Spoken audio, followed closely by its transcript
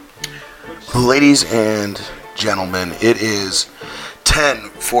Ladies and gentlemen, it is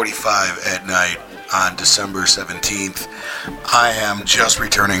 10:45 at night on December 17th. I am just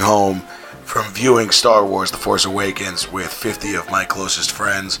returning home from viewing Star Wars The Force Awakens with 50 of my closest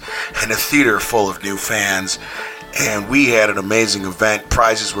friends and a theater full of new fans. And we had an amazing event.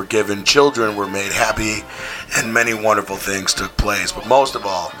 Prizes were given, children were made happy, and many wonderful things took place. But most of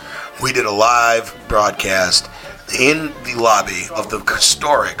all, we did a live broadcast in the lobby of the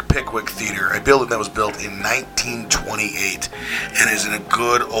historic Pickwick Theater, a building that was built in 1928 and is in a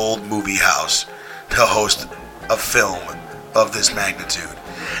good old movie house to host a film of this magnitude.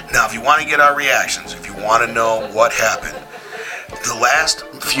 Now, if you want to get our reactions, if you want to know what happened, the last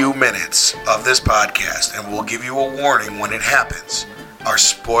few minutes of this podcast, and we'll give you a warning when it happens, are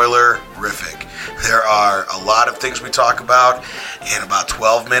spoiler-rific. There are a lot of things we talk about. In about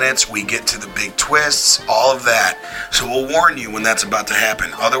 12 minutes, we get to the big twists, all of that. So we'll warn you when that's about to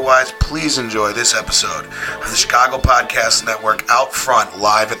happen. Otherwise, please enjoy this episode of the Chicago Podcast Network OutFront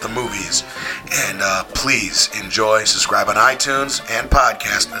live at the movies. And please enjoy, subscribe on iTunes and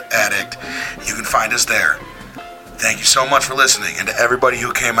Podcast Addict. You can find us there. Thank you so much for listening. And to everybody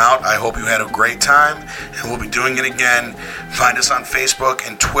who came out, I hope you had a great time. And we'll be doing it again. Find us on Facebook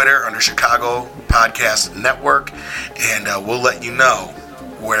and Twitter under Chicago Podcast Network. And we'll let you know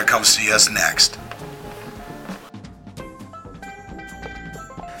where to come see us next.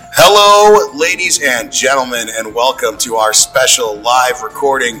 Hello, ladies and gentlemen, and welcome to our special live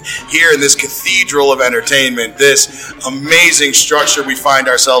recording here in this cathedral of entertainment, this amazing structure we find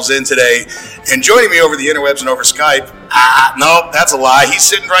ourselves in today. And joining me over the interwebs and over Skype, no, that's a lie. He's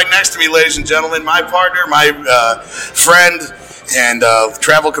sitting right next to me, ladies and gentlemen, my partner, my friend, and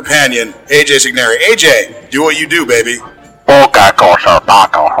travel companion, AJ Signeri. AJ, do what you do, baby.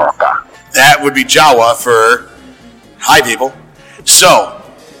 That would be Jawa for hi, people. So,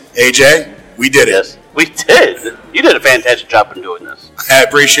 AJ, we did it. Yes, we did. You did a fantastic job in doing this. I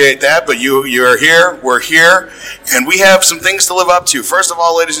appreciate that, but you're here, we're here, and we have some things to live up to. First of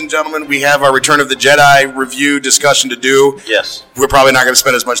all, ladies and gentlemen, we have our Return of the Jedi review discussion to do. Yes. We're probably not going to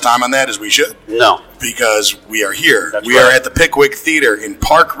spend as much time on that as we should. No. Because we are here. That's we are at the Pickwick Theater in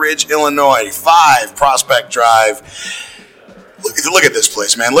Park Ridge, Illinois, 5 Prospect Drive. Look at this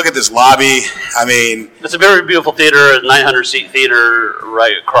place, man. Look at this lobby. I mean, it's a very beautiful theater, a 900-seat theater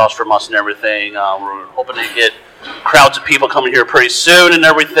right across from us and everything. We're hoping to get crowds of people coming here pretty soon and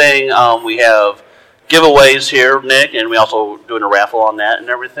everything. We have giveaways here, Nick, and we also doing a raffle on that and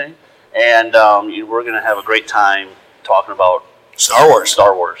everything. And we're going to have a great time talking about Star Wars.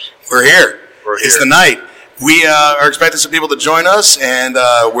 We're here. It's the night. We are expecting some people to join us, and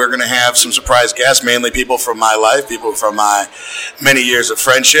we're going to have some surprise guests, mainly people from my life, people from my many years of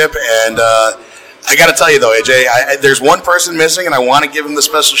friendship. And I got to tell you, though, AJ, there's one person missing, and I want to give him the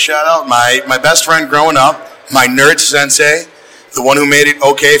special shout-out. My best friend growing up, my nerd sensei, the one who made it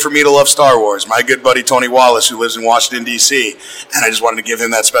okay for me to love Star Wars, my good buddy Tony Wallace, who lives in Washington, D.C. And I just wanted to give him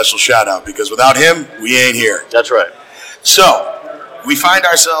that special shout-out, because without him, we ain't here. That's right. So, we find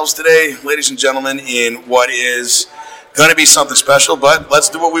ourselves today, ladies and gentlemen, in what is going to be something special, but let's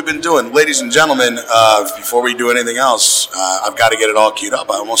do what we've been doing. Ladies and gentlemen, before we do anything else, I've got to get it all queued up.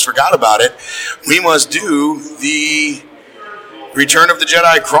 I almost forgot about it. We must do the Return of the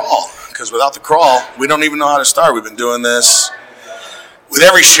Jedi crawl, because without the crawl, we don't even know how to start. We've been doing this with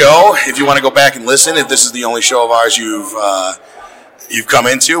every show. If you want to go back and listen, if this is the only show of ours you've come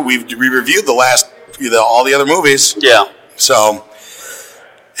into, we reviewed all the other movies. Yeah. So,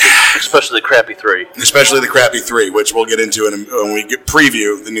 especially the crappy 3, which we'll get into when we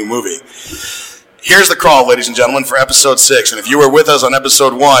preview the new movie. Here's the crawl, ladies and gentlemen, for episode 6. And if you were with us on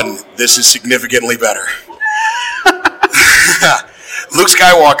episode 1, this is significantly better. Luke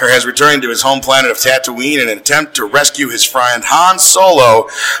Skywalker has returned to his home planet of Tatooine in an attempt to rescue his friend Han Solo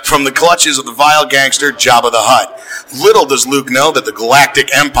from the clutches of the vile gangster Jabba the Hutt. Little does Luke know that the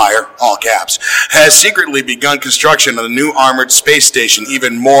Galactic Empire, all caps, has secretly begun construction on a new armored space station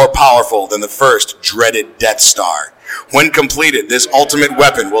even more powerful than the first dreaded Death Star. When completed, this ultimate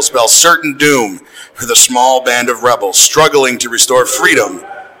weapon will spell certain doom for the small band of rebels struggling to restore freedom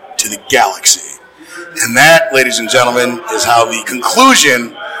to the galaxy. And that, ladies and gentlemen, is how the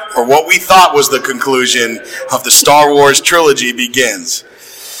conclusion, or what we thought was the conclusion, of the Star Wars trilogy begins.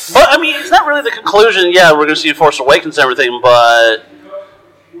 But, I mean, it's not really the conclusion. Yeah, we're going to see Force Awakens and everything, but,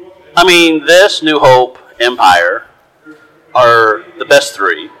 I mean, this, New Hope, Empire, are the best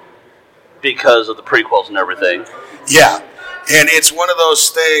 3 because of the prequels and everything. Yeah, and it's one of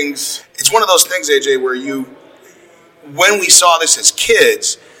those things, AJ, where when we saw this as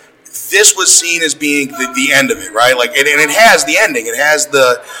kids, this was seen as being the end of it, right? Like, and it has the ending. It has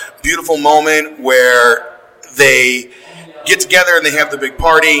the beautiful moment where they get together and they have the big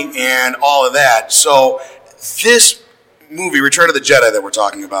party and all of that. So this movie, Return of the Jedi, that we're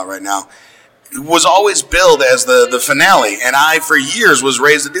talking about right now, was always billed as the finale. And I, for years, was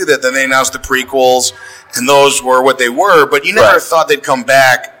raised to do that. Then they announced the prequels, and those were what they were. But you never thought they'd come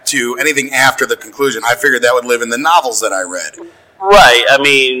back to anything after the conclusion. I figured that would live in the novels that I read. Right. I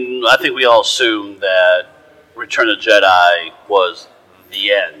mean, I think we all assumed that Return of the Jedi was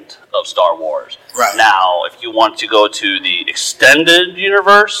the end of Star Wars. Right. Now, if you want to go to the extended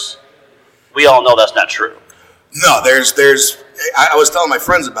universe, we all know that's not true. No, there's. I was telling my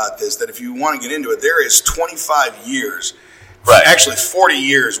friends about this, that if you want to get into it, there is 25 years, actually 40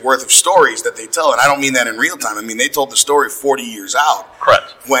 years worth of stories that they tell. And I don't mean that in real time. I mean, they told the story 40 years out.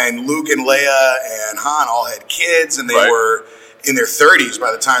 Correct. When Luke and Leia and Han all had kids, and they were in their 30s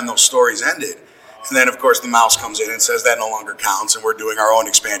by the time those stories ended. And then, of course, the mouse comes in and says that no longer counts, and we're doing our own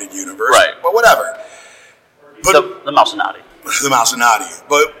expanded universe. Right. But whatever. But the Mousenati. The Mousenati.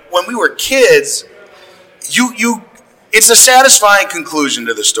 But when we were kids, it's a satisfying conclusion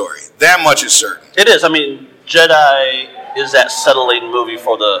to the story. That much is certain. It is. I mean, Jedi is that settling movie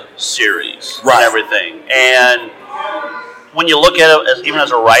for the series and everything. And when you look at it, even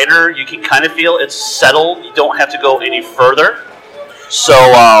as a writer, you can kind of feel it's settled. You don't have to go any further. So,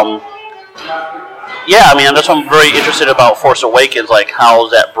 yeah, I mean, that's what I'm very interested about Force Awakens, like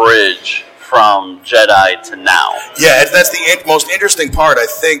how's that bridge from Jedi to now? Yeah, that's the most interesting part, I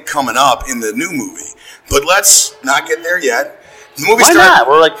think, coming up in the new movie. But let's not get there yet. The movie Why not?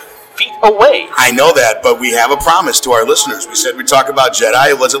 We're like feet away. I know that, but we have a promise to our listeners. We said we'd talk about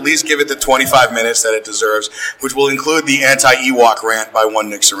Jedi. Let's at least give it the 25 minutes that it deserves, which will include the anti-Ewok rant by one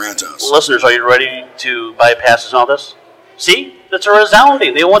Nick Sarantos. Listeners, are you ready to bypass all this? See? That's a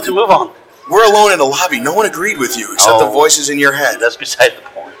resounding. They want to move on. We're alone in the lobby. No one agreed with you except the voices in your head. That's beside the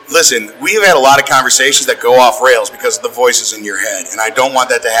point. Listen, we've had a lot of conversations that go off rails because of the voices in your head, and I don't want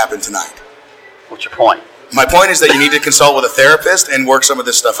that to happen tonight. What's your point? My point is that you need to consult with a therapist and work some of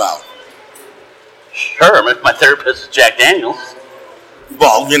this stuff out. Sure, my therapist is Jack Daniels.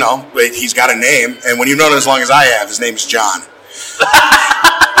 Well, you know, he's got a name, and when you've known him as long as I have, his name is John.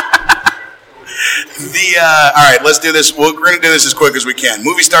 All right, let's do this. We're going to do this as quick as we can.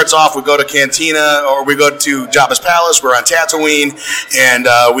 Movie starts off, we go to Cantina, or we go to Jabba's Palace. We're on Tatooine,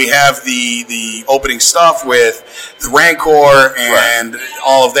 and we have the opening stuff with the Rancor and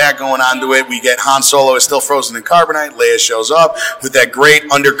all of that going on to it. We get Han Solo is still frozen in carbonite. Leia shows up with that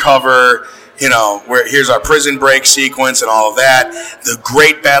great undercover, you know, where here's our prison break sequence and all of that. The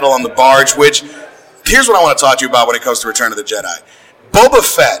great battle on the barge, which, here's what I want to talk to you about when it comes to Return of the Jedi. Boba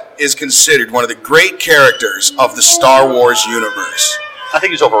Fett is considered one of the great characters of the Star Wars universe. I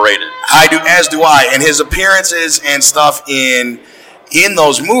think he's overrated. I do, as do I. And his appearances and stuff in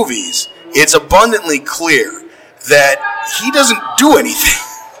those movies, it's abundantly clear that he doesn't do anything.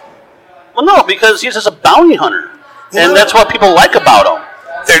 Well, no, because he's just a bounty hunter. And that's what people like about him.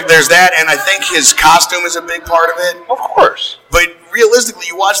 There's that, and I think his costume is a big part of it. Of course. But realistically,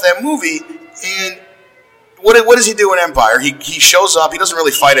 you watch that movie, and what does he do in Empire? He shows up. He doesn't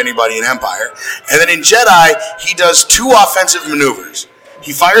really fight anybody in Empire. And then in Jedi, he does two offensive maneuvers.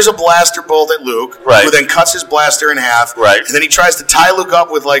 He fires a blaster bolt at Luke, who then cuts his blaster in half. Right. And then he tries to tie Luke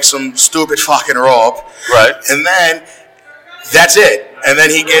up with like some stupid fucking rope. Right. And then that's it. And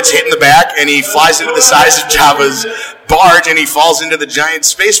then he gets hit in the back, and he flies into the size of Jabba's barge, and he falls into the giant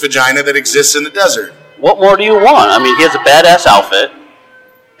space vagina that exists in the desert. What more do you want? I mean, he has a badass outfit,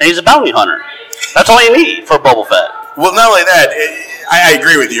 and he's a bounty hunter. That's all you need for Boba Fett. Well, not only that, I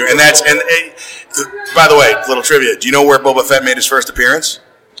agree with you, and by the way, little trivia. Do you know where Boba Fett made his first appearance?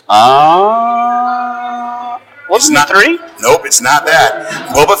 Wasn't it 3? Nope, it's not that.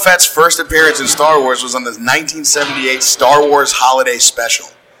 Boba Fett's first appearance in Star Wars was on the 1978 Star Wars Holiday Special.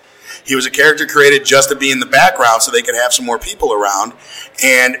 He was a character created just to be in the background so they could have some more people around.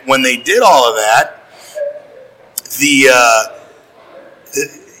 And when they did all of that,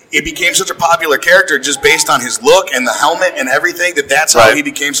 it became such a popular character just based on his look and the helmet and everything that's how he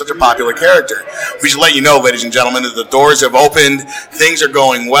became such a popular character. We should let you know, ladies and gentlemen, that the doors have opened, things are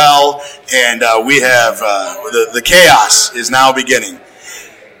going well, and we have the chaos is now beginning.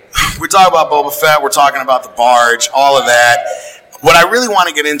 We're talking about Boba Fett, we're talking about the barge, all of that. What I really want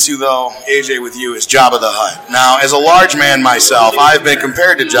to get into, though, AJ, with you, is Jabba the Hutt. Now, as a large man myself, I've been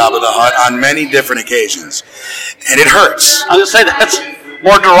compared to Jabba the Hutt on many different occasions, and it hurts. I was going to say that's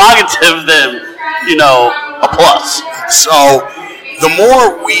more derogative than, a plus. So, the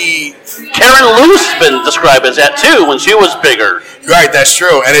more we... Karen Luce has been described as that, too, when she was bigger. Right, that's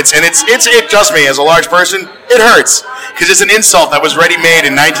true, and it's trust me, as a large person, it hurts because it's an insult that was ready-made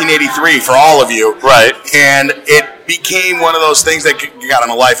in 1983 for all of you, right? And it became one of those things that got on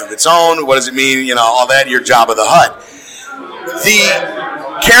a life of its own. What does it mean? You know, all that. Your Jabba the Hutt.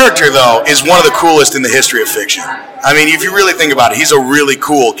 The character, though, is one of the coolest in the history of fiction. I mean, if you really think about it, he's a really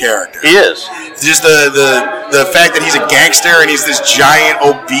cool character. He is. Just the fact that he's a gangster and he's this giant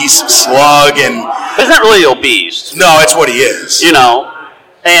obese slug and. But he's not really obese. No, it's what he is. You know,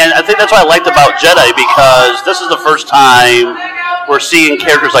 and I think that's what I liked about Jedi, because this is the first time we're seeing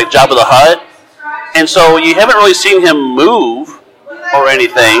characters like Jabba the Hutt, and so you haven't really seen him move or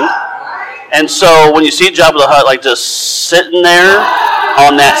anything. And so when you see Jabba the Hutt like just sitting there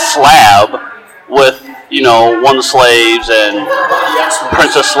on that slab with, you know, one of the slaves and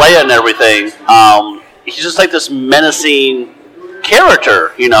Princess Leia and everything, he's just like this menacing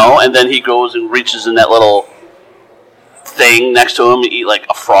character, you know, and then he goes and reaches in that little thing next to him to eat like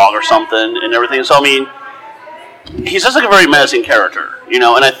a frog or something and everything. So I mean, he's just like a very menacing character, you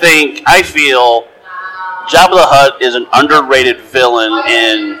know, and I feel Jabba the Hutt is an underrated villain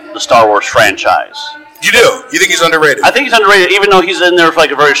in the Star Wars franchise. You do? You think he's underrated? I think he's underrated, even though he's in there for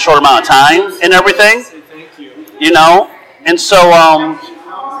like a very short amount of time and everything. You know, and so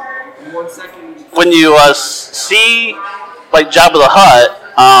when you see like Jabba the Hutt,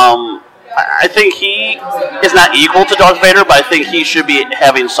 I think he is not equal to Darth Vader, but I think he should be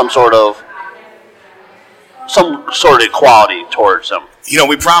having some sort of equality towards him. You know,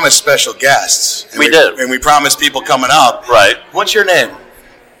 we promised special guests. And we did. And we promised people coming up. Right. What's your name?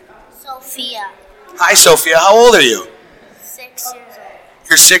 Sophia. Hi, Sophia. How old are you? 6 years old.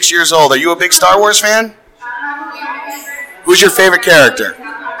 You're 6 years old. Are you a big Star Wars fan? Yes. Who's your favorite character?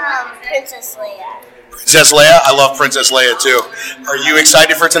 Princess Leia. Princess Leia? I love Princess Leia, too. Are you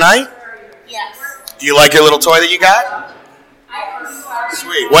excited for tonight? Yes. Do you like your little toy that you got? Yes.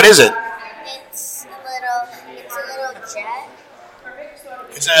 Sweet. What is it? It's a little jet.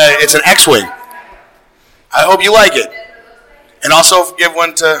 It's an X-Wing. I hope you like it. And also give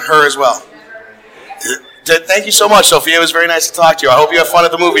one to her as well. Thank you so much, Sophia. It was very nice to talk to you. I hope you have fun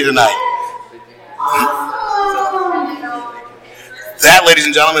at the movie tonight. That, ladies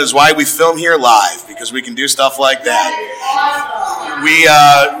and gentlemen, is why we film here live, because we can do stuff like that.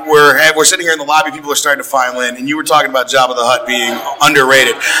 We're sitting here in the lobby. People are starting to file in, and you were talking about Jabba the Hutt being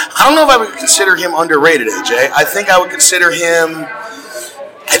underrated. I don't know if I would consider him underrated, AJ. I think I would consider him.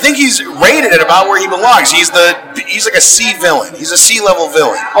 I think he's rated at about where he belongs. He's like a C villain. He's a C-level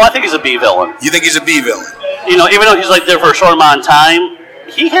villain. Oh, I think he's a B villain. You think he's a B villain? You know, even though he's like there for a short amount of time,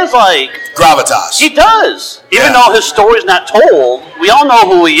 he has like gravitas. He does. Even though his story's not told, we all know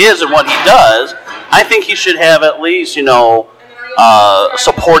who he is and what he does. I think he should have at least, you know, a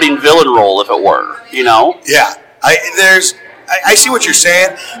supporting villain role, if it were. You know? Yeah. I see what you're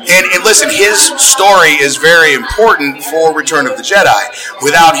saying, and listen, his story is very important for Return of the Jedi.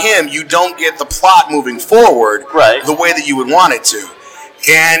 Without him, you don't get the plot moving forward the way that you would want it to.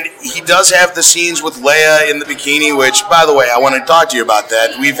 And he does have the scenes with Leia in the bikini, which, by the way, I want to talk to you about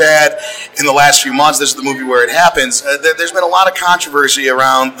that. We've had, in the last few months, this is the movie where it happens, there's been a lot of controversy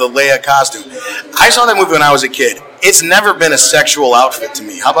around the Leia costume. I saw that movie when I was a kid. It's never been a sexual outfit to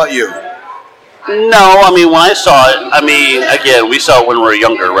me. How about you? No, I mean, when I saw it, I mean, again, we saw it when we were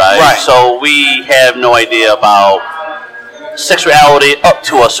younger, right? Right. So we have no idea about sexuality up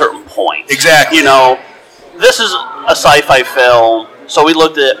to a certain point. Exactly. You know, this is a sci-fi film, so we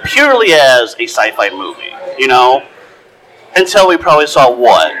looked at it purely as a sci-fi movie, you know, until we probably saw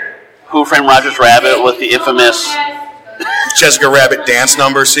what? Who Framed Roger Rabbit with the infamous Jessica Rabbit dance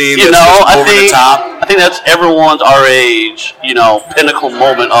number scene. You know, over the top. I think that's everyone's our age, you know, pinnacle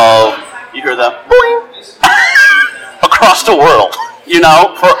moment of. You hear that boing across the world, you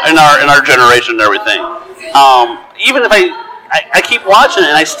know, in our generation and everything. Even if I keep watching it,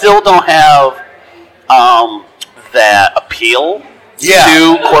 and I still don't have that appeal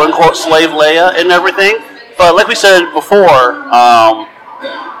to quote unquote slave Leia and everything. But like we said before,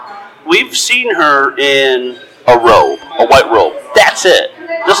 we've seen her in a robe, a white robe. That's it.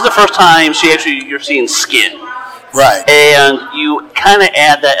 This is the first time you're seeing skin. Right. And you kind of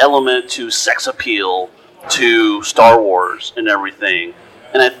add that element to sex appeal to Star Wars and everything.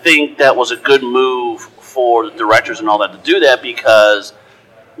 And I think that was a good move for the directors and all that to do that, because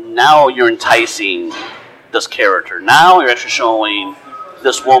now you're enticing this character. Now you're actually showing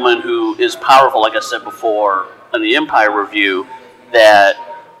this woman who is powerful, like I said before in the Empire review, that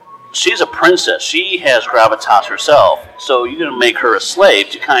she's a princess. She has gravitas herself. So you're going to make her a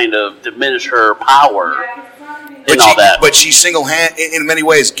slave to kind of diminish her power. But she in many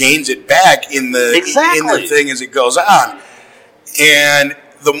ways gains it back in the thing as it goes on. And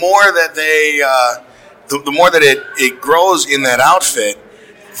the more that the more that it grows in that outfit,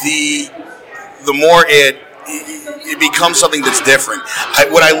 the more it becomes something that's different.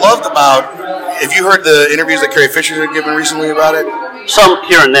 What I loved about, have you heard the interviews that Carrie Fisher had given recently about it? Some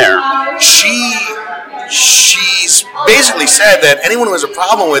here and there. She's basically said that anyone who has a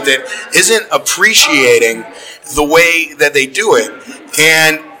problem with it isn't appreciating the way that they do it.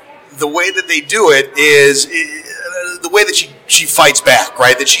 And the way that they do it is the way that she fights back,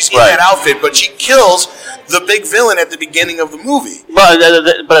 right? That she's in that outfit, but she kills the big villain at the beginning of the movie. But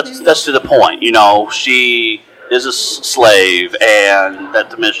that's to the point. She is a slave, and that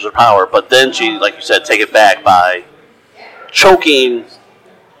diminishes her power. But then she, like you said, take it back by choking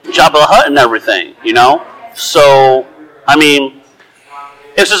Jabba the Hutt and everything, So, I mean,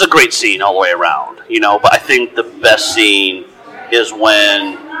 it's just a great scene all the way around, But I think the best scene is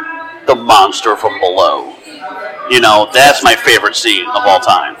when the monster from below, that's my favorite scene of all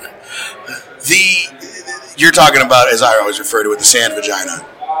time. You're talking about, as I always refer to it, the sand vagina.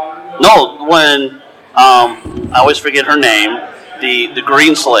 No, when, I always forget her name, the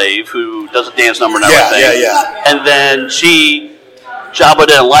green slave who does a dance number and everything. Yeah. And then Jabba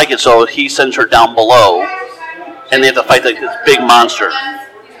didn't like it, so he sends her down below, and they have to fight like this big monster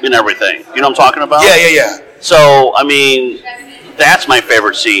and everything. You know what I'm talking about? Yeah. So, I mean, that's my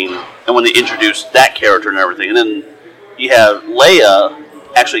favorite scene, and when they introduce that character and everything. And then you have Leia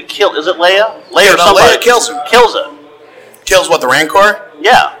actually kill. Is it Leia? Leia kills him. Kills it. Kills what, the Rancor?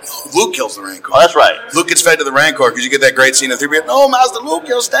 Yeah. Luke kills the Rancor. Oh, that's right. Luke gets fed to the Rancor because you get that great scene of 3PO. Oh, Master Luke,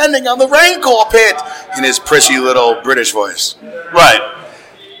 you're standing on the Rancor pit, in his prissy little British voice. Right.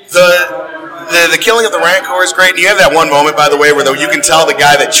 The killing of the Rancor is great. And you have that one moment, by the way, where you can tell the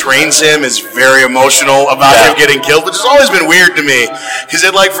guy that trains him is very emotional about him getting killed, which has always been weird to me. Because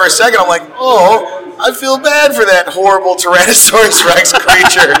for a second, I'm like, oh, I feel bad for that horrible Tyrannosaurus Rex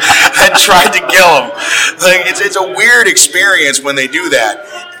creature that tried to kill him. Like, it's a weird experience when they do that.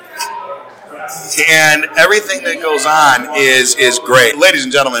 And everything that goes on is great. Ladies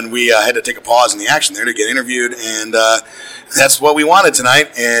and gentlemen, we had to take a pause in the action there to get interviewed, and that's what we wanted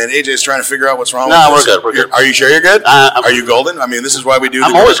tonight. And AJ's trying to figure out what's wrong with us. No, we're good. We're good. Are you sure you're good? Are you golden? I mean, this is why we do.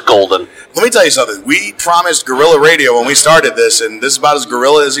 I'm always golden. Let me tell you something. We promised guerrilla radio when we started this, and this is about as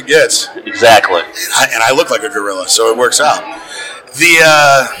guerrilla as it gets. Exactly. And I look like a gorilla, so it works out.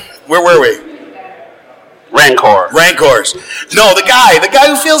 Where were we? Rancors. No, the guy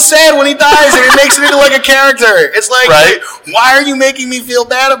who feels sad when he dies and he makes it into like a character. It's like, right? Why are you making me feel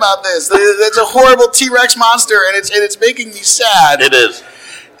bad about this? That's a horrible T-Rex monster, and it's making me sad. It is.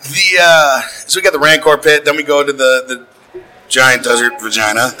 So we got the Rancor pit, then we go to the giant desert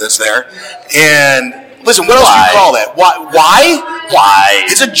vagina that's there, and listen, what else do you call that? Why?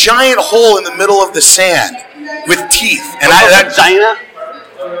 It's a giant hole in the middle of the sand with teeth, and vagina.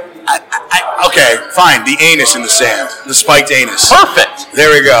 Okay, fine. The anus in the sand. The spiked anus. Perfect.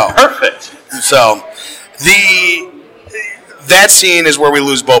 There we go. Perfect. So, that scene is where we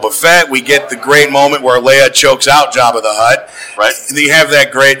lose Boba Fett. We get the great moment where Leia chokes out Jabba the Hutt. Right. And then you have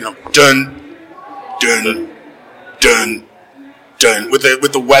that great, dun, dun, dun, dun, with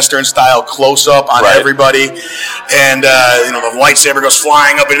the Western style close up on everybody, and the lightsaber goes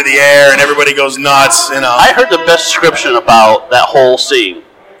flying up into the air, and everybody goes nuts. I heard the best description about that whole scene.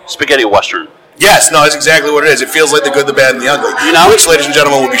 Spaghetti Western. Yes, no, that's exactly what it is. It feels like the good, the bad, and the ugly. Which, ladies and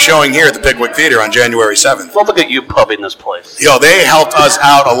gentlemen, will be showing here at the Pickwick Theater on January 7th. Well, look at you pubbing this place. They helped us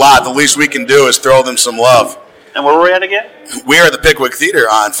out a lot. The least we can do is throw them some love. And where were we at again? We are at the Pickwick Theater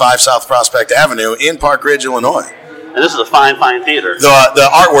on 5 South Prospect Avenue in Park Ridge, Illinois. And this is a fine, fine theater. The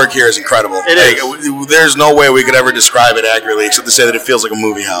artwork here is incredible. It is. There's no way we could ever describe it accurately except to say that it feels like a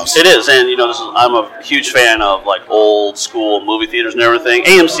movie house. It is, and I'm a huge fan of like old school movie theaters and everything.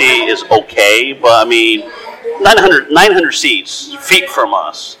 AMC is okay, but I mean, 900 seats, feet from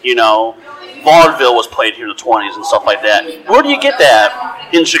us. Vaudeville was played here in the 20s and stuff like that. Where do you get that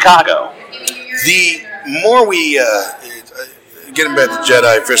in Chicago? The more we getting back to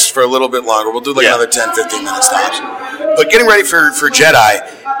Jedi just for a little bit longer. We'll do another 10, 15 minute stops. But getting ready for Jedi,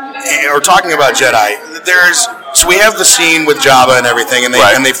 or talking about Jedi, so we have the scene with Jabba and everything, and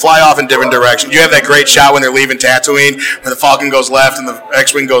they fly off in different directions. You have that great shot when they're leaving Tatooine, where the Falcon goes left and the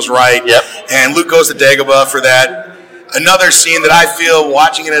X-Wing goes right. Yep. And Luke goes to Dagobah for that. Another scene that I feel,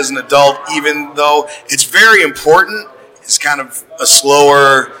 watching it as an adult, even though it's very important, is kind of a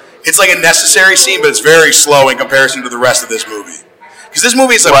slower... It's like a necessary scene, but it's very slow in comparison to the rest of this movie. Because this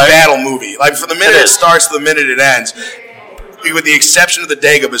movie is a battle movie. Like, from the minute it starts to the minute it ends, with the exception of the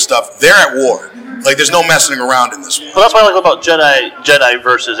Dagobah stuff, they're at war. Like, there's no messing around in this one. Well, that's what I like about Jedi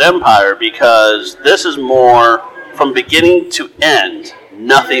versus Empire, because this is more from beginning to end,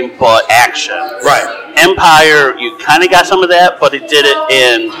 nothing but action. Right. Empire, you kind of got some of that, but it did it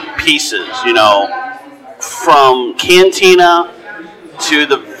in pieces, From Cantina to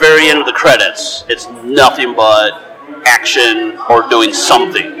the very end of the credits, it's nothing but action or doing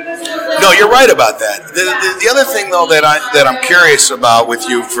something. No, you're right about that. The other thing, though, that I'm curious about with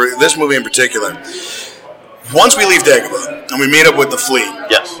you for this movie in particular, once we leave Dagobah and we meet up with the fleet,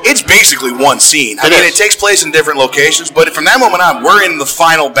 yes, it's basically one scene. It takes place in different locations, but from that moment on, we're in the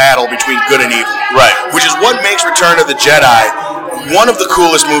final battle between good and evil. Right. Which is what makes Return of the Jedi one of the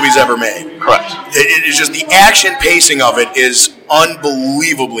coolest movies ever made. Correct. It's just the action pacing of it is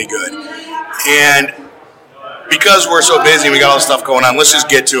unbelievably good. And because we're so busy and we got all this stuff going on, let's just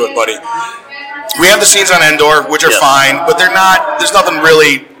get to it, buddy. We have the scenes on Endor, which are fine, but there's nothing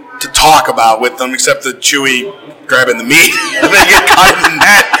really to talk about with them except the Chewie grabbing the meat and then get caught in the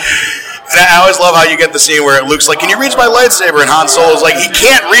net. And I always love how you get the scene where Luke's like, "Can you reach my lightsaber?" And Han Solo's like, he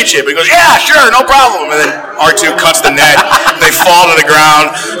can't reach it. But he goes, "Yeah, sure, no problem." And then R2 cuts the net, and they fall to the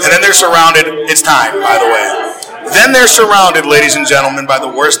ground, and then they're surrounded. It's time, by the way. Then they're surrounded, ladies and gentlemen, by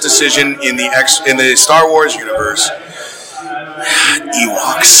the worst decision in the Star Wars universe.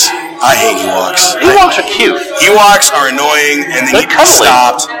 Ewoks. I hate Ewoks. Ewoks are cute. Ewoks are annoying, and they need to be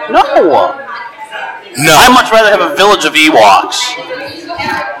stopped. No. I'd much rather have a village of Ewoks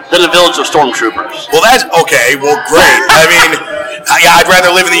than a village of stormtroopers. Well, that's okay. Well, great. I mean, I'd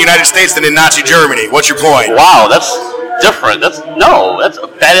rather live in the United States than in Nazi Germany. What's your point? Wow, that's different. That's a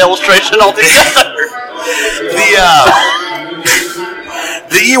bad illustration altogether.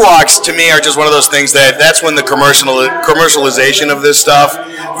 The Ewoks, to me, are just one of those things that's when the commercialization of this stuff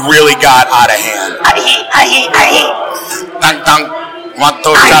really got out of hand. I hate. Want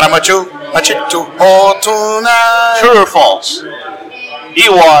to tonight. True or false?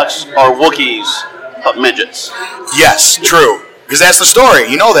 Ewoks are Wookiees, but midgets. Yes, true. Because that's the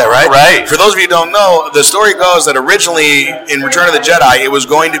story. You know that, right? Right. For those of you who don't know, the story goes that originally in Return of the Jedi, it was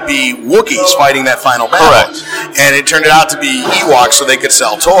going to be Wookiees fighting that final battle. Correct. And it turned out to be Ewoks so they could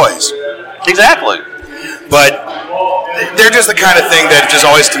sell toys. Exactly. But they're just the kind of thing that just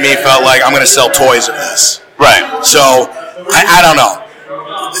always to me felt like, I'm going to sell toys of this. Right. So, I don't know.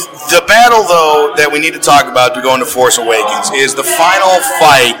 The battle, though, that we need to talk about to go into Force Awakens is the final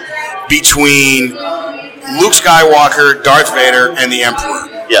fight between Luke Skywalker, Darth Vader, and the Emperor.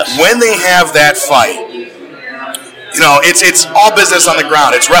 Yes. When they have that fight, it's all business on the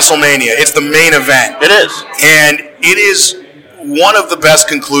ground. It's WrestleMania. It's the main event. It is. And it is one of the best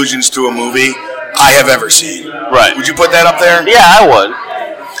conclusions to a movie I have ever seen. Right. Would you put that up there? Yeah, I would.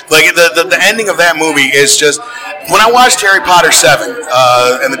 Like, the ending of that movie is just... When I watched Harry Potter 7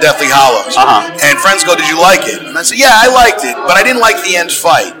 and the Deathly Hallows, and friends go, "Did you like it?" And I said, "Yeah, I liked it, but I didn't like the end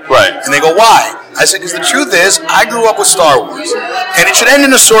fight." Right. And they go, "Why?" I said, "Because the truth is, I grew up with Star Wars, and it should end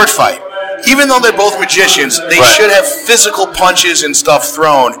in a sword fight. Even though they're both magicians, they should have physical punches and stuff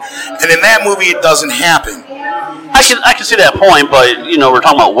thrown. And in that movie, it doesn't happen." I can see that point, but we're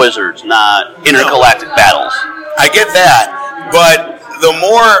talking about wizards, not intergalactic battles. I get that, but the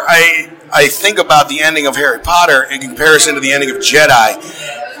more I think about the ending of Harry Potter in comparison to the ending of Jedi,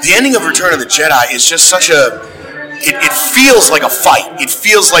 the ending of Return of the Jedi is just such a... It feels like a fight. It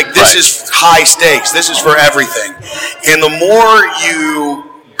feels like this is high stakes. This is for everything. And the more you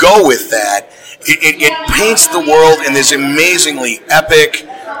go with that, it paints the world in this amazingly epic,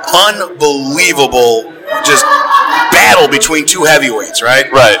 unbelievable just battle between two heavyweights,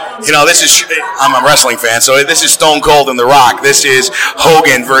 right? Right. This is... I'm a wrestling fan, so this is Stone Cold and The Rock. This is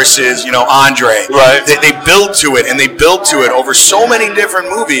Hogan versus, Andre. Right. They build to it, and they build to it over so many different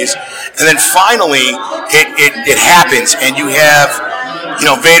movies, and then finally it happens, and you have...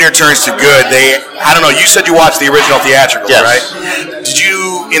 Vader turns to good. I don't know, you said you watched the original theatrical, right? Did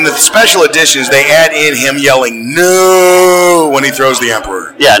you, in the special editions, they add in him yelling, "No," when he throws the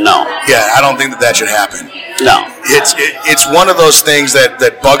Emperor? Yeah, no. Yeah, I don't think that should happen. No. It's one of those things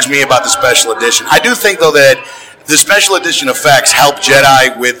that bugs me about the special edition. I do think, though, that the special edition effects help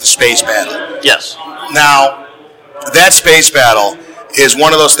Jedi with the space battle. Yes. Now, that space battle is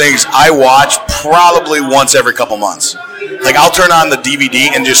one of those things I watch probably once every couple months. Like, I'll turn on the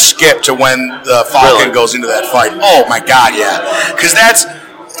DVD and just skip to when the Falcon goes into that fight. Oh, my God, yeah. Because that's...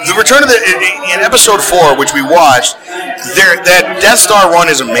 The Return of in Episode 4, which we watched, that Death Star run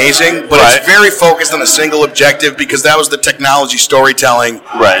is amazing, but it's very focused on a single objective because that was the technology storytelling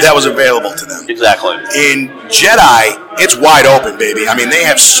that was available to them. Exactly. In Jedi, it's wide open, baby. I mean, they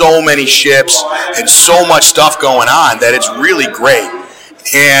have so many ships and so much stuff going on that it's really great.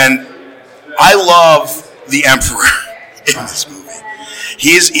 And I love the Emperor in this movie.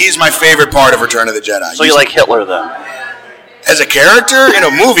 He's my favorite part of Return of the Jedi. So you like Hitler then? As a character in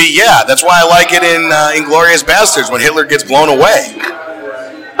a movie, yeah. That's why I like it in Inglourious Basterds when Hitler gets blown away.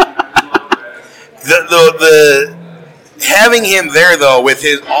 the having him there though with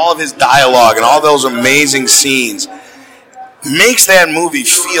all of his dialogue and all those amazing scenes makes that movie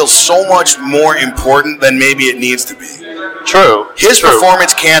feel so much more important than maybe it needs to be. True. His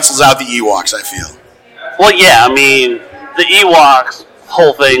performance cancels out the Ewoks, I feel. Well, yeah, I mean, the Ewoks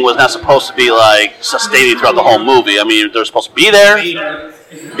whole thing was not supposed to be like sustaining throughout the whole movie. I mean, they're supposed to be there.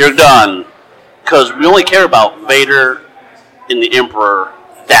 You're done. Because we only care about Vader and the Emperor.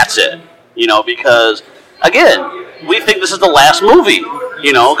 That's it. Because, again, we think this is the last movie.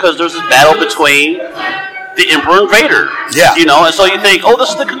 Because there's this battle between the Emperor and Vader. Yeah. And so you think, oh,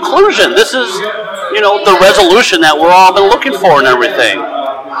 this is the conclusion. This is, the resolution that we're all been looking for and everything.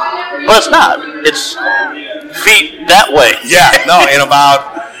 But it's not. It's feet that way. Yeah, no, in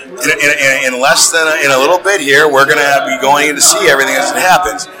less than in a little bit here, we're going to be going in to see everything as it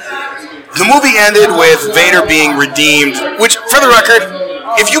happens. The movie ended with Vader being redeemed, which, for the record,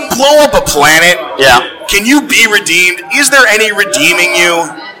 if you blow up a planet, can you be redeemed? Is there any redeeming you?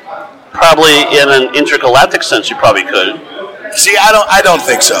 Probably in an intergalactic sense, you probably could. See, I don't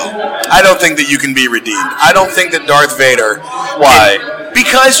think so. I don't think that you can be redeemed. I don't think that Darth Vader... Why?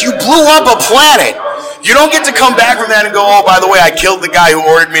 Because you blew up a planet. You don't get to come back from that and go, oh, by the way, I killed the guy who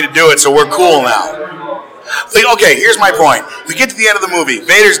ordered me to do it, so we're cool now. Like, okay, here's my point. We get to the end of the movie.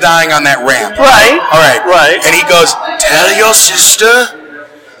 Vader's dying on that ramp. Right. All right. Right. And he goes, tell your sister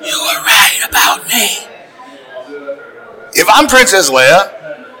you were right about me. If I'm Princess Leia,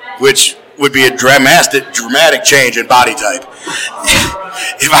 which would be a dramatic change in body type.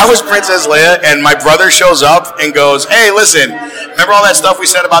 If I was Princess Leia and my brother shows up and goes, hey, listen, remember all that stuff we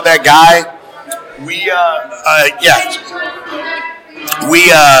said about that guy?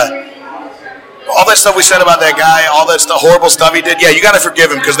 All that stuff we said about that guy, all that stuff, horrible stuff he did, yeah, you got to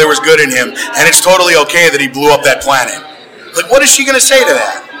forgive him because there was good in him, and it's totally okay that he blew up that planet. Like, what is she going to say to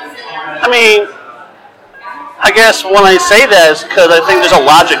that? I mean, I guess when I say that is because I think there's a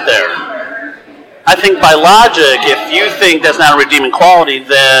logic there. I think by logic, if you think that's not a redeeming quality,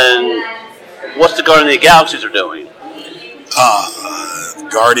 then what's the Guardian of the Galaxies are doing?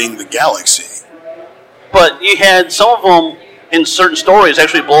 Guarding the galaxy. But you had some of them in certain stories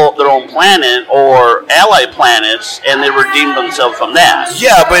actually blow up their own planet or ally planets, and they redeemed themselves from that.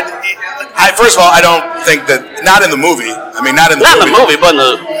 Yeah, but first of all, I don't think that, not in the movie. I mean, not in the movie, but in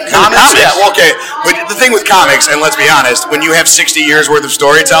the comics. Yeah, well, okay. But the thing with comics, and let's be honest, when you have 60 years worth of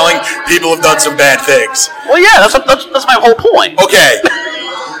storytelling, people have done some bad things. Well, yeah, that's my whole point. Okay.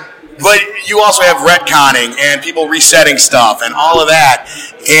 But you also have retconning and people resetting stuff and all of that.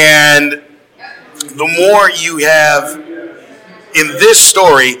 And the more you have in this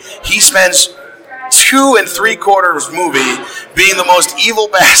story, he spends 2 3/4 movie being the most evil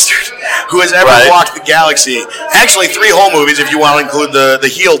bastard who has ever walked the galaxy. Actually, 3 whole movies if you want to include the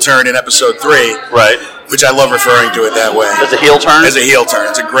heel turn in episode 3. Right. Which I love referring to it that way. As a heel turn? As a heel turn.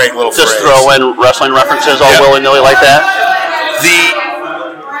 It's a great little phrase. Just throw in wrestling references all willy-nilly like that?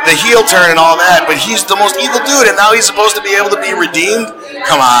 The heel turn and all that, but he's the most evil dude, and now he's supposed to be able to be redeemed?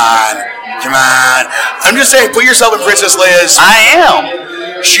 Come on. I'm just saying, put yourself in Princess Leia's... I am.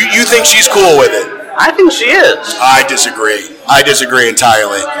 You think she's cool with it? I think she is. I disagree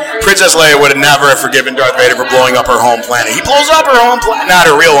entirely. Princess Leia would have never forgiven Darth Vader for blowing up her home planet. He blows up her home planet, not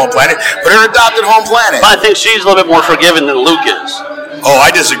her real home planet, but her adopted home planet. But I think she's a little bit more forgiving than Luke is. Oh,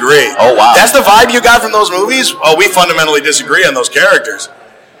 I disagree. Oh, wow. That's the vibe you got from those movies? Oh, we fundamentally disagree on those characters.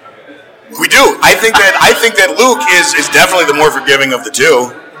 We do. I think that Luke is definitely the more forgiving of the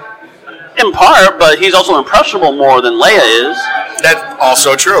two. In part, but he's also impressionable more than Leia is. That's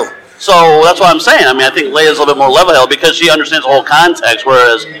also true. So that's what I'm saying. I mean, I think Leia's a little bit more level-headed because she understands the whole context,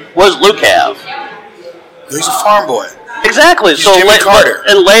 whereas what does Luke have? He's a farm boy. Exactly. He's Jimmy Carter.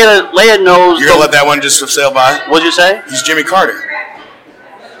 And Leia knows... You're going to let that one just sail by? What'd you say? He's Jimmy Carter.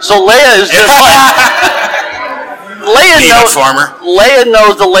 So Leia is just like... Leia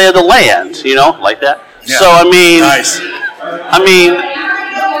knows the lay of the land, like that. Yeah. So nice. I mean,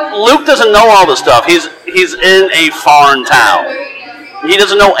 Luke doesn't know all this stuff. He's in a foreign town. He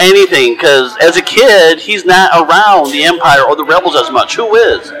doesn't know anything because as a kid, he's not around the Empire or the Rebels as much. Who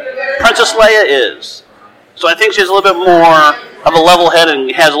is? Princess Leia is. So I think she's a little bit more of a level head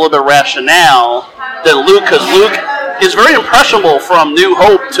and has a little bit of rationale than Luke, because Luke is very impressionable from New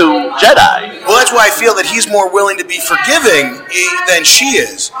Hope to Jedi. Well, that's why I feel that he's more willing to be forgiving than she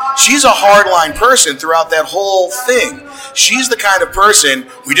is. She's a hardline person throughout that whole thing. She's the kind of person.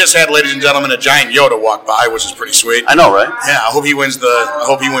 We just had, ladies and gentlemen, a giant Yoda walk by, which is pretty sweet. I know, right? Yeah, I hope he wins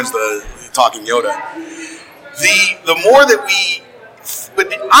the talking Yoda. The more that we, but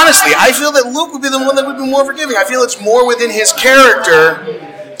honestly, I feel that Luke would be the one that would be more forgiving. I feel it's more within his character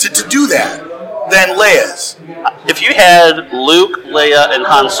to do that than Leia's. If you had Luke, Leia, and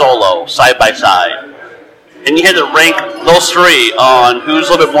Han Solo side by side, and you had to rank those three on who's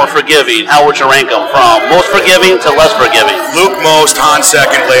a little bit more forgiving, how would you rank them from most forgiving to less forgiving? Luke most, Han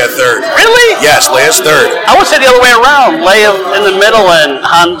second, Leia third. Really? Yes, Leia's third. I would say the other way around. Leia in the middle and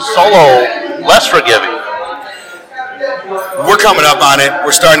Han Solo less forgiving. We're coming up on it.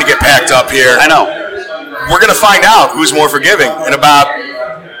 We're starting to get packed up here. I know. We're going to find out who's more forgiving in about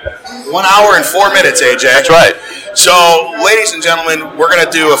 1 hour and 4 minutes, AJ. That's right. So, ladies and gentlemen, we're going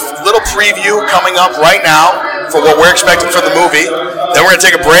to do a little preview coming up right now for what we're expecting from the movie. Then we're going to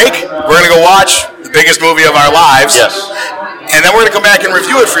take a break. We're going to go watch the biggest movie of our lives. Yes. And then we're going to come back and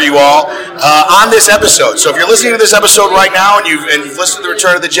review it for you all on this episode. So if you're listening to this episode right now and you've listened to The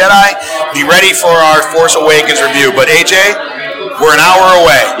Return of the Jedi, be ready for our Force Awakens review. But AJ, we're an hour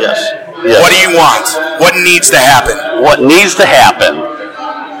away. Yes. What do you want? What needs to happen? What needs to happen?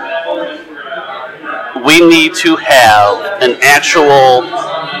 We need to have an actual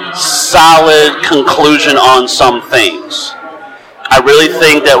solid conclusion on some things. I really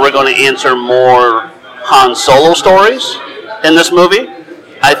think that we're going to answer more Han Solo stories in this movie.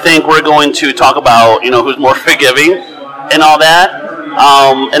 I think we're going to talk about, who's more forgiving and all that.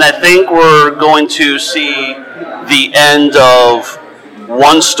 And I think we're going to see the end of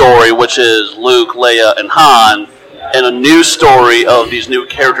one story, which is Luke, Leia, and Han, and a new story of these new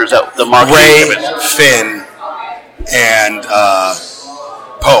characters that the marketing Rey, Finn, and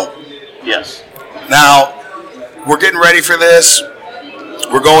Poe. Yes. Now, we're getting ready for this.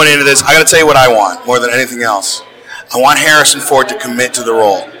 We're going into this. I got to tell you what I want more than anything else. I want Harrison Ford to commit to the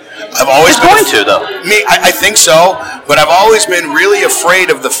role. I've always He's going to, though. I think so, but I've always been really afraid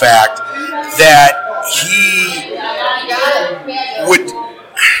of the fact that he would.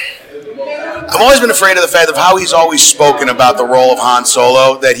 I've always been afraid of the fact of how he's always spoken about the role of Han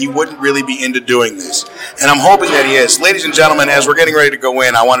Solo, that he wouldn't really be into doing this. And I'm hoping that he is. Ladies and gentlemen, as we're getting ready to go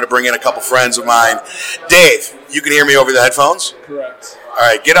in, I wanted to bring in a couple friends of mine. Dave, you can hear me over the headphones? Correct. All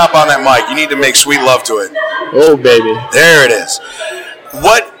right, get up on that mic. You need to make sweet love to it. Oh, baby. There it is.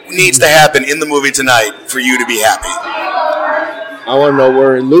 What needs to happen in the movie tonight for you to be happy? I want to know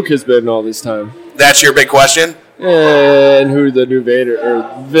where Luke has been all this time. That's your big question? And who the new Vader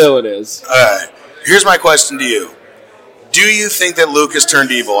or villain is. All right. Here's my question to you. Do you think that Luke has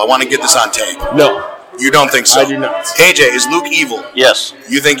turned evil? I want to get this on tape. No. You don't think so? I do not. AJ, is Luke evil? Yes.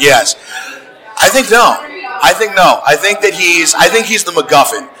 You think yes? I think no. I think no. I think he's the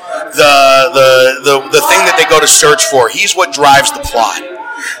MacGuffin. The thing that they go to search for. He's what drives the plot.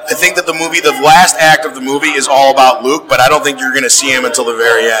 I think that the last act of the movie is all about Luke, but I don't think you're going to see him until the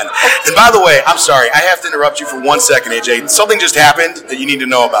very end. And by the way, I'm sorry, I have to interrupt you for 1 second, AJ. Something just happened that you need to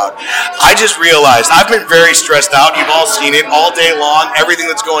know about. I just realized I've been very stressed out. You've all seen it all day long, everything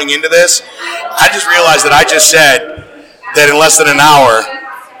that's going into this. I just realized that I just said that in less than an hour,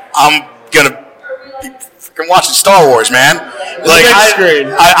 I'm going to be freaking watching Star Wars, man. Like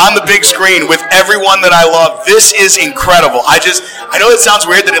on the big screen with everyone that I love. This is incredible. I know it sounds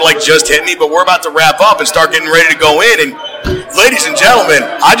weird that it just hit me, but we're about to wrap up and start getting ready to go in. And ladies and gentlemen,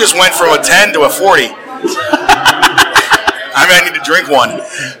 I just went from a 10 to a 40. I need to drink one.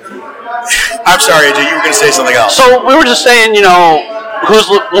 I'm sorry, AJ, you were going to say something else. So we were just saying, who's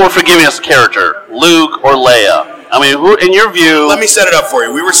more forgiving as a character, Luke or Leia? I mean, who, in your view... Let me set it up for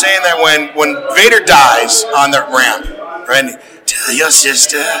you. We were saying that when Vader dies on the ramp, right? Tell your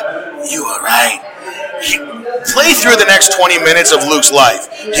sister you are right. Play through the next 20 minutes of Luke's life.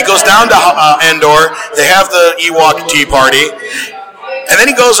 He goes down to Endor. They have the Ewok tea party. And then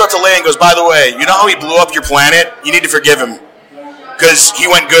he goes up to Leia and goes, by the way, you know how he blew up your planet? You need to forgive him. Because he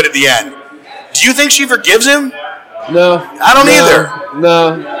went good at the end. Do you think she forgives him? No. I don't either.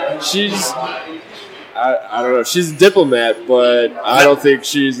 No. She's... I don't know. She's a diplomat, but I don't think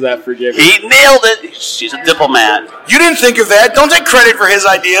she's that forgiving. He nailed it. She's a diplomat. You didn't think of that. Don't take credit for his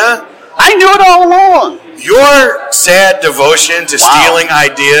idea. I knew it all along. Your sad devotion to stealing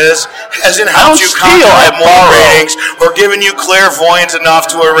ideas hasn't helped you conquer more ratings or given you clairvoyance enough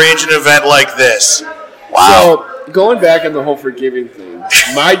to arrange an event like this. Wow. So, going back on the whole forgiving thing,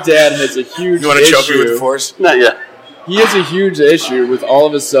 my dad has a huge issue. You want to choke me with the Force? Not yet. He has a huge issue with all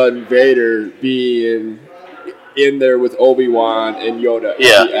of a sudden Vader being in there with Obi-Wan and Yoda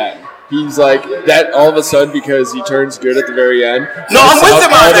Yeah. at the end. He's like that all of a sudden because he turns good at the very end. No, I'm with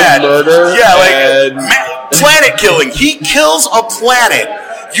him on that. Murder planet killing. He kills a planet.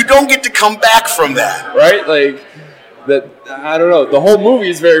 You don't get to come back from that. Right? Like, that. I don't know. The whole movie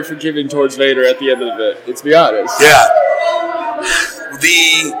is very forgiving towards Vader at the end of it. Let's be honest. Yeah.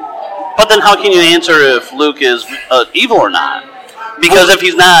 But then how can you answer if Luke is evil or not? Because if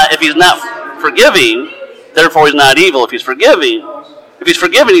he's not forgiving, therefore he's not evil. If he's forgiving,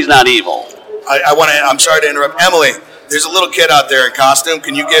 he's not evil. I'm sorry to interrupt. Emily, there's a little kid out there in costume.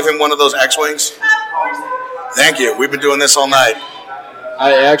 Can you give him one of those X-Wings? Thank you. We've been doing this all night.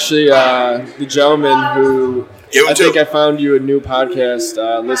 I actually, the gentleman who, I think I found you a new podcast,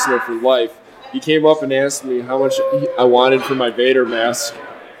 Listener for Life, he came up and asked me how much I wanted for my Vader mask.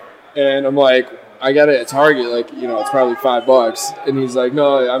 And I'm like, I got it at Target, like, it's probably $5. And he's like,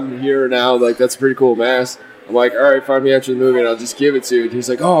 no, I'm here now. Like, that's a pretty cool mask. I'm like, all right, find me after the movie and I'll just give it to you. And he's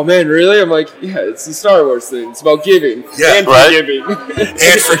like, oh, man, really? I'm like, yeah, it's the Star Wars thing. It's about giving and forgiving.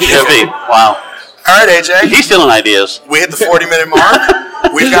 And forgiving. Wow. All right, AJ. He's stealing ideas. We hit the 40-minute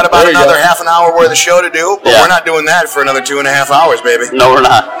mark. We've got about another half an hour worth of show to do, but we're not doing that for another 2.5 hours, baby. No, we're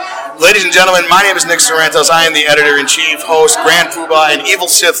not. Ladies and gentlemen, my name is Nick Sorrentos. I am the editor-in-chief, host, Grand Poobah, and evil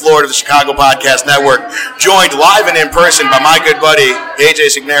Sith Lord of the Chicago Podcast Network, joined live and in person by my good buddy, AJ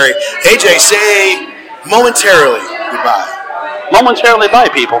Signeri. AJ, say momentarily goodbye. Momentarily bye,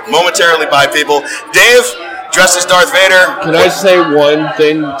 people. Momentarily bye, people. Dave, dressed as Darth Vader. Can I say one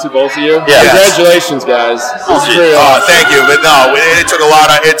thing to both of you? Yeah. Congratulations, guys. Thank you. But no, it took a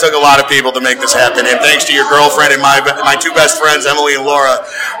lot of people to make this happen. And thanks to your girlfriend and my two best friends, Emily and Laura,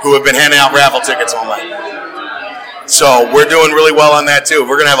 who have been handing out raffle tickets all night. So we're doing really well on that too.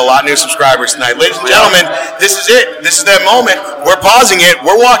 We're going to have a lot of new subscribers tonight. Ladies and gentlemen, this is it. This is that moment. We're pausing it.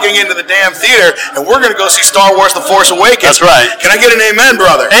 We're walking into the damn theater, and we're going to go see Star Wars The Force Awakens. That's right. Can I get an amen,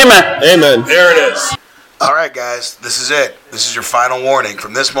 brother? Amen. Amen. There it is. All right, guys, this is it. This is your final warning.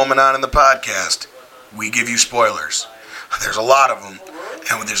 From this moment on in the podcast, we give you spoilers. There's a lot of them,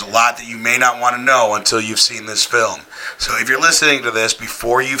 and there's a lot that you may not want to know until you've seen this film. So if you're listening to this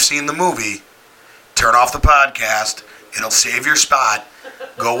before you've seen the movie, turn off the podcast. It'll save your spot.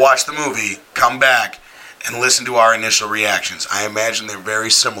 Go watch the movie, come back, and listen to our initial reactions. I imagine they're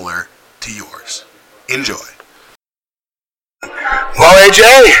very similar to yours. Enjoy. Well,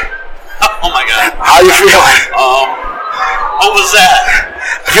 AJ... Oh my God. How you feeling? What was that?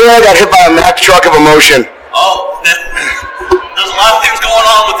 I feel like I got hit by a Mack truck of emotion. Oh, there's a lot of things going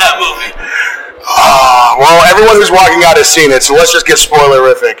on with that movie. Well, everyone who's walking out has seen it, so let's just get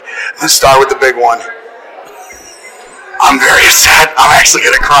spoilerific. Let's start with the big one. I'm very upset. I'm actually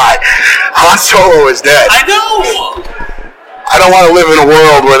going to cry. Han Solo is dead. I know. I don't want to live in a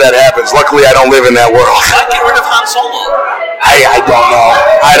world where that happens. Luckily, I don't live in that world. Why get rid of Han Solo?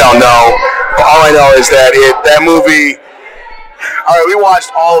 I don't know. But all I know is that that movie... All right, we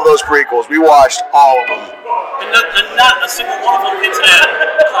watched all of those prequels. We watched all of them. And not a single one of them hinted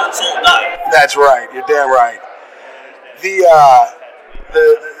at Han Solo dying. That's right. You're damn right.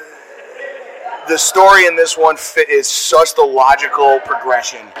 The story in this one is such the logical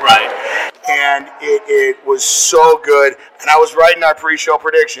progression. Right. And it was so good. And I was writing our pre-show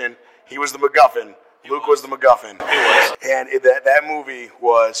prediction. He was the MacGuffin. Luke was the MacGuffin. He was. And that movie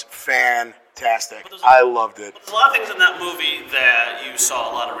was fantastic. I loved it. There's a lot of things in that movie that you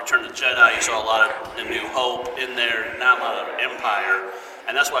saw a lot of Return of the Jedi, you saw a lot of The New Hope in there, not a lot of Empire.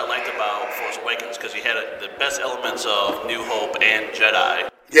 And that's what I liked about Force Awakens, because you had the best elements of New Hope and Jedi.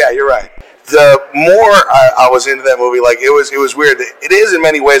 Yeah, you're right. The more I was into that movie, like it was weird. It is in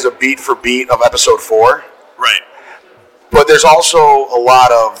many ways a beat for beat of Episode 4. Right. But there's also a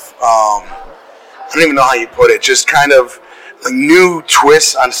lot of I don't even know how you put it. Just kind of like new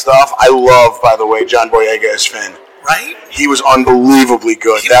twists on stuff. I love, by the way, John Boyega as Finn. Right? He was unbelievably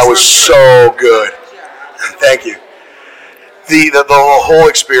good. That was so good. Thank you. The whole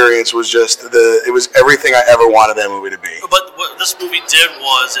experience was just it was everything I ever wanted that movie to be. But what this movie did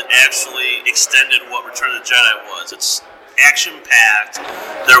was it actually extended what Return of the Jedi was. It's action-packed.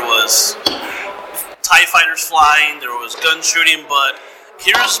 There was TIE fighters flying. There was gun shooting. But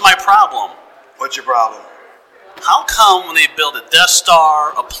here's my problem. What's your problem? How come when they build a Death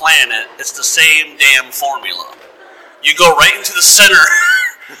Star, a planet, it's the same damn formula? You go right into the center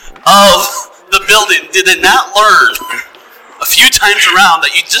of the building. Did they not learn a few times around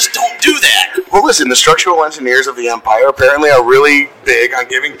that you just don't do that? Well, listen, the structural engineers of the Empire apparently are really big on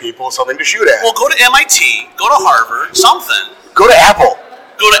giving people something to shoot at. Well, go to MIT, go to Harvard, something. Go to Apple.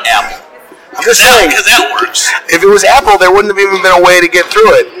 Go to Apple. I'm just saying. Because that works. If it was Apple, there wouldn't have even been a way to get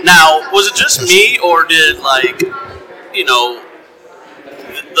through it. Now, was it just me, or did, like, you know,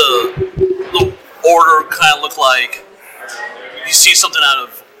 the order kind of look like you see something out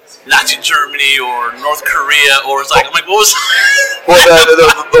of Nazi Germany or North Korea, or it's like, I'm like, what was? Well,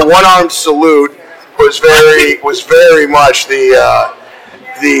 the one-armed salute was very much the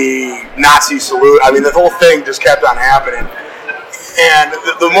Nazi salute. I mean, the whole thing just kept on happening. And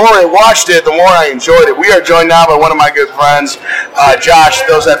the more I watched it, the more I enjoyed it. We are joined now by one of my good friends, Josh.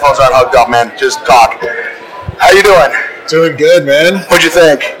 Those headphones aren't hugged up, man. Just talk. How you doing? Doing good, man. What'd you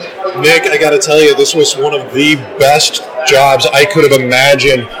think? Nick, I got to tell you, this was one of the best jobs I could have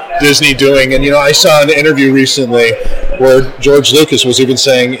imagined Disney doing. And, you know, I saw an interview recently where George Lucas was even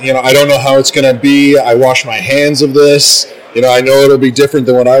saying, you know, I don't know how it's going to be. I wash my hands of this. You know, I know it'll be different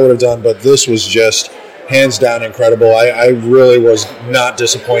than what I would have done, but this was just hands down incredible. I really was not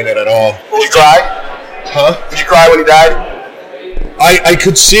disappointed at all. Did you cry? Huh? Did you cry when he died? I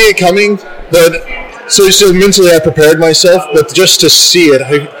could see it coming, but so mentally I prepared myself, but just to see it,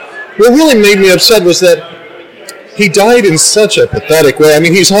 what really made me upset was that he died in such a pathetic way. I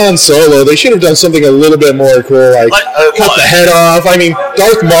mean, he's Han Solo. They should have done something a little bit more cool, like cut the head off. I mean,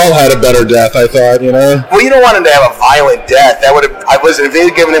 Darth Maul had a better death, I thought, you know? Well, you don't want him to have a violent death. That would have. Listen, if they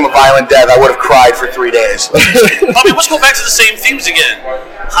had given him a violent death, I would have cried for 3 days. I mean, let's go back to the same themes again.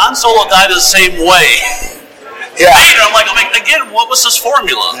 Han Solo died the same way. Yeah. Vader, I'm like, again, what was this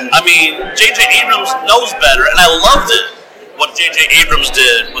formula? I mean, J.J. Abrams knows better, and I loved it, what J.J. Abrams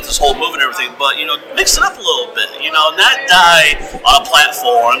did with this whole movie and everything, but, you know, mix it up a little bit, you know, not die on a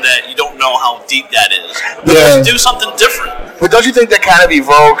platform that you don't know how deep that is. But just do something different. But don't you think that kind of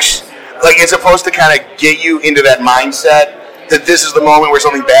evokes, like, it's supposed to kind of get you into that mindset that this is the moment where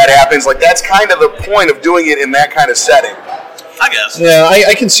something bad happens? Like, that's kind of the point of doing it in that kind of setting. I guess. Yeah,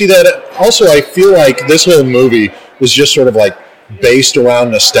 I can see that. Also, I feel like this whole movie was just sort of like based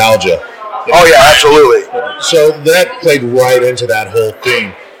around nostalgia. Oh, yeah, absolutely. So that played right into that whole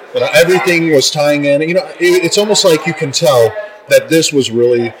thing. You know, everything was tying in. You know, it's almost like you can tell that this was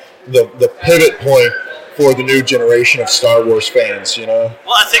really the pivot point for the new generation of Star Wars fans, you know?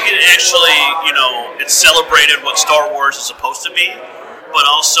 Well, I think it actually, you know, it celebrated what Star Wars is supposed to be, but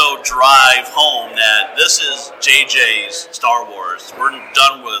also drive home that this is JJ's Star Wars. We're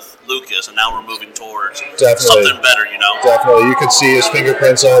done with Lucas, and now we're moving towards something better, you know? Definitely. You can see his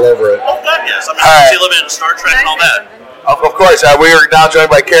fingerprints all over it. Oh, God, yes. I mean, I see him in Star Trek and all that. Of course. We are now joined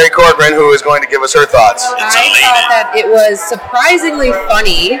by Carrie Corcoran, who is going to give us her thoughts. It's I thought that it was surprisingly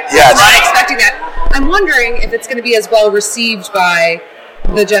funny. Yes. I was not expecting that. I'm wondering if it's going to be as well received by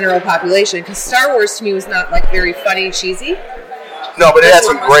the general population, because Star Wars to me was not like very funny, cheesy. No, but it had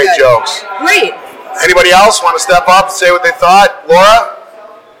some great jokes. Great. Anybody else want to step up and say what they thought? Laura?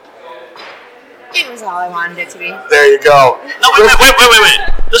 It was all I wanted it to be. There you go. No, wait.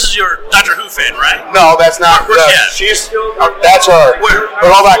 This is your Doctor Who fan, right? No, that's not. That's her. Where?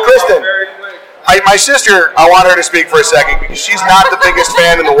 But hold on, Kristen. My sister, I want her to speak for a second because she's not the biggest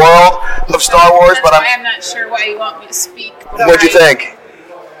fan in the world of Star Wars, but I'm not sure why you want me to speak. What'd you think?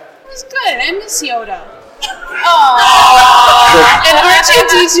 It was good. I miss Yoda. Oh. And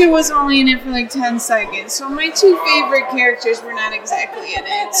R2-D2 was only in it for like 10 seconds, so my two favorite characters were not exactly in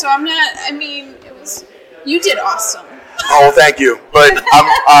it. So I'm not. I mean, it was. You did awesome. Oh, thank you. But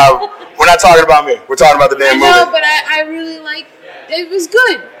we're not talking about me. We're talking about the damn movie. I know, but I really like. It was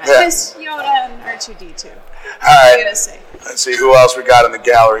good. I miss Yoda and R2-D2. All right. I gotta say. Let's see who else we got in the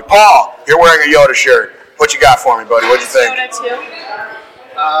gallery. Paul, you're wearing a Yoda shirt. What you got for me, buddy? What'd you think? Yoda too.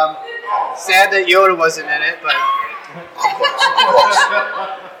 Sad that Yoda wasn't in it, but Of course.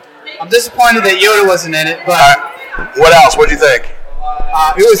 I'm disappointed that Yoda wasn't in it, but what else? What'd you think?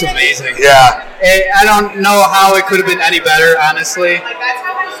 It was amazing. Yeah. I don't know how it could have been any better, honestly.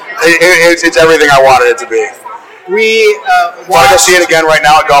 It's everything I wanted it to be. We want to go see it again right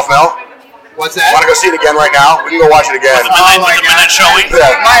now at Golf Mill? What's that? Want to go see it again right now? We can go watch it again. Oh my God.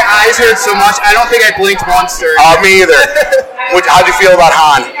 Yeah. My eyes hurt so much. I don't think I blinked once during Me either. How'd you feel about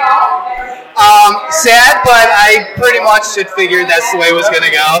Han? Sad, but I pretty much had figured that's the way it was going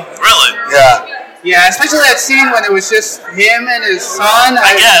to go. Really? Yeah. Yeah, especially that scene when it was just him and his son.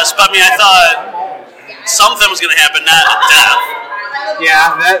 I guess, but I mean, I thought something was going to happen, not a death.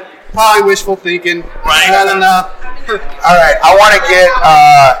 Yeah, that probably wishful thinking. Right. I don't know. All right, I want to get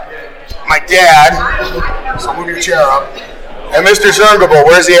my dad, so move your chair up, and Mr. Zergable,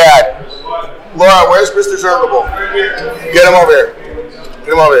 where's he at? Laura, where's Mr. Zergable? Get him over here.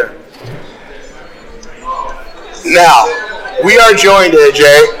 Get him over here. Now, we are joined,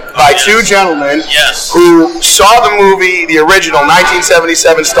 AJ, by two gentlemen Yes. who saw the movie, the original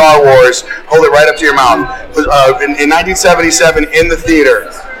 1977 Star Wars. Hold it right up to your mouth. In 1977 in the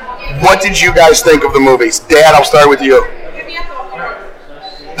theater. What did you guys think of the movies? Dad, I'll start with you.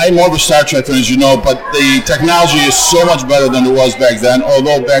 I'm more of a Star Trek fan, as you know, but the technology is so much better than it was back then.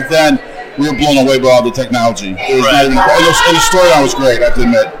 Although back then we were blown away by all the technology. It was not even, and the storyline was great, I have to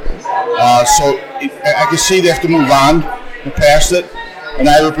admit. I can see they have to move on past it. And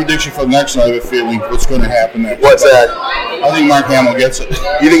I have a prediction for the next one. I have a feeling what's going to happen next. What's that? I think Mark Hamill gets it.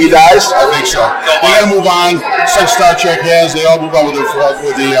 You think he dies? I think so. They got to move on. Just like Star Trek has, they all move on with the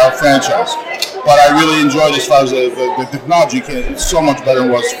franchise. But I really enjoyed as far as the technology. It's so much better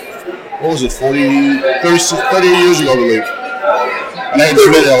than it was. What was it? 30 years ago, I believe. And I had to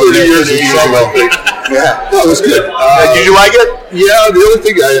admit that was 30 years ago. Yeah. No, it was good. Did you like it? Yeah, the only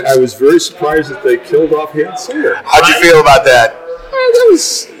thing I was very surprised that they killed off Han Solo. How'd you feel about that? That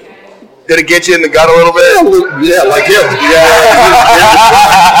was. Did it get you in the gut a little bit? Yeah, like him.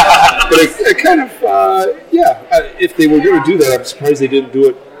 But it kind of, if they were going to do that, I'm surprised they didn't do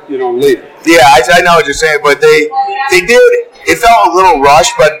it, later. Yeah, I know what you're saying, but they did. It felt a little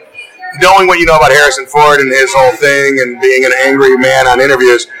rushed, but knowing what you know about Harrison Ford and his whole thing and being an angry man on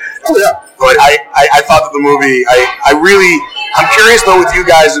interviews. Oh, yeah. But I thought that the movie, I'm curious though with you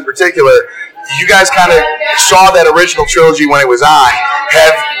guys in particular, you guys kind of saw that original trilogy when it was on.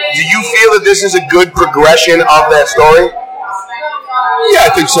 Do you feel that this is a good progression of that story? Yeah, I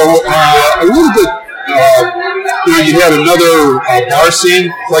think so. A little bit. You had another bar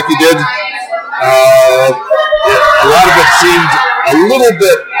scene like you did. A lot of it seemed a little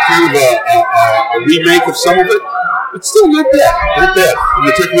bit kind of a remake of some of it, but still not bad. Not bad. And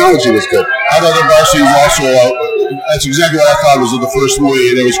the technology was good. I thought the bar scene was also, that's exactly what I thought was of the first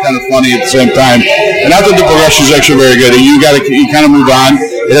movie, and it was kind of funny at the same time. And I thought the progression was actually very good, and you kind of move on.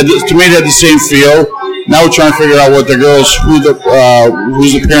 To me, it had the same feel. Now we're trying to figure out what the girls, who's the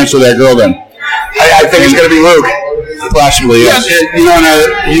parents of that girl then. I think it's going to be Luke. Possibly, yes. Yeah,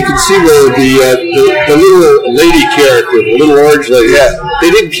 and you can see where the little lady character, the little orange lady,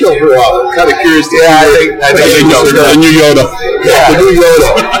 they didn't kill her off. I'm kind of curious to see. I think the new Yoda. Yeah, the new Yoda.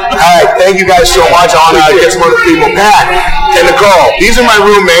 All right, thank you guys so much. I want to get some other people. Pat and Nicole, these are my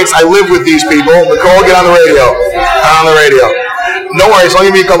roommates. I live with these people. Nicole, get on the radio. No worries, I'll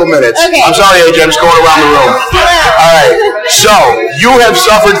give you a couple minutes. Okay. I'm sorry, AJ, I'm just going around the room. All right, so you have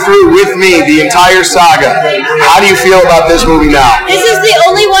suffered through with me the entire saga. How do you feel about this movie now? This is the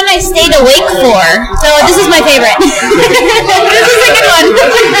only one I stayed awake for, so this is my favorite. This is a good one.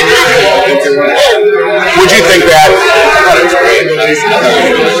 What'd you think, Pat?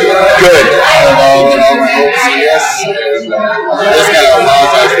 Good. Just got to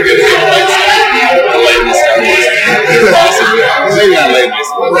apologize for getting late in Star Wars. Maybe not late.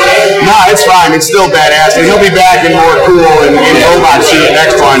 Nah, it's fine. It's still badass, and he'll be back in more cool and robot suit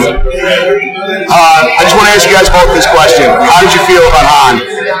next one. I just want to ask you guys both this question. How did you feel about Han?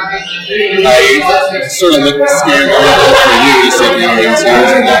 I sort of looked scared for you. You said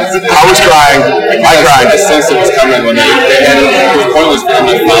I was crying. I cried. The sense that was coming when they had it. The point was for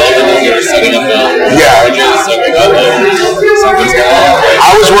them to follow them and they were setting up something's going on.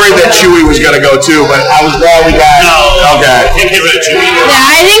 I was worried that Chewie was going to go too, but I was glad we got. No. Okay. Can't get rid of Chewie. Yeah,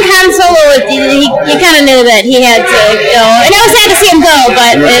 I think Han Solo, he kind of knew that he had to go. And I was sad to see him go,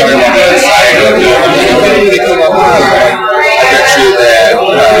 but I bet you that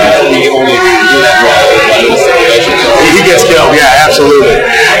we only do that He gets killed, yeah, absolutely.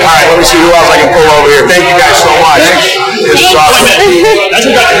 All right, let me see who else I can pull over here. Thank you guys so much. This is awesome.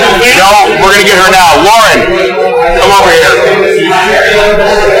 No, we're going to get her now. Lauren, come over here.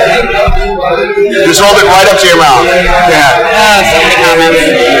 Just hold it right up to your mouth. Yeah.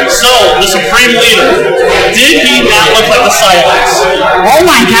 So, the Supreme Leader, did he not look like the Silence? Oh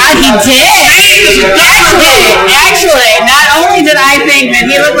my God, he did! Actually, not only did I think that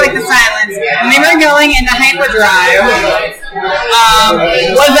he looked like the Silence, when they were going into hyperdrive,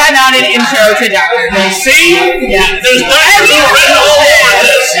 was that not an intro to Doctor Who? See? Yeah. There's Doctor Who written all over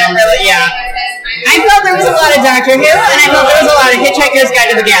this. Really, yeah. I felt there was a lot of Doctor Who, and I felt there was a lot of Hitchhiker's Guide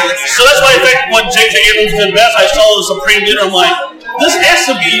to the Galaxy. So that's why I think when J.J. Abrams did best, I saw the Supreme Leader, I'm like, this has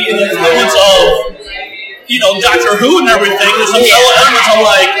to be an influence of, Doctor Who and everything. There's some fellow elements, I'm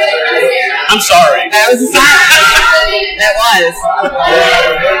like, I'm sorry. That was a sign. That was.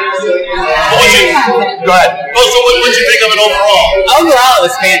 Go ahead. Oh, so what did you think of it overall? Overall, it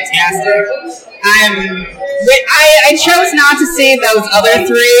was fantastic. I chose not to see those other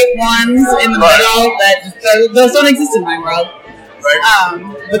three ones in the middle. Those don't exist in my world.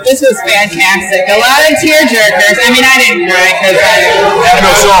 But this was fantastic. A lot of tear jerkers. I mean, I didn't cry because I have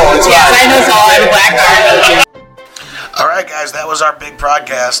no soul. Yes, I have no soul. I have a black heart. All right, guys, that was our big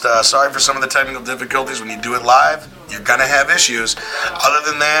podcast. Sorry for some of the technical difficulties. When you do it live, you're going to have issues. Other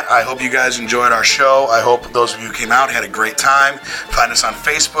than that, I hope you guys enjoyed our show. I hope those of you who came out had a great time. Find us on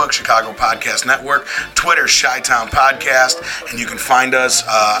Facebook, Chicago Podcast Network, Twitter, Chi-Town Podcast, and you can find us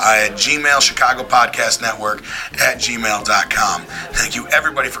at Gmail, Chicago Podcast Network at gmail.com. Thank you,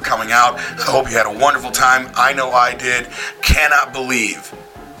 everybody, for coming out. I hope you had a wonderful time. I know I did. Cannot believe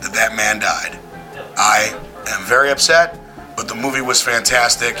that man died. I am very upset, but the movie was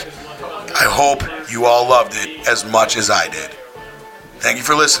fantastic. I hope you all loved it as much as I did. Thank you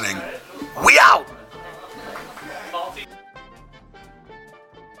for listening. We out!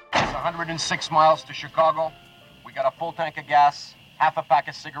 It's 106 miles to Chicago. We got a full tank of gas, half a pack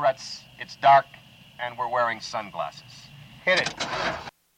of cigarettes. It's dark, and we're wearing sunglasses. Hit it.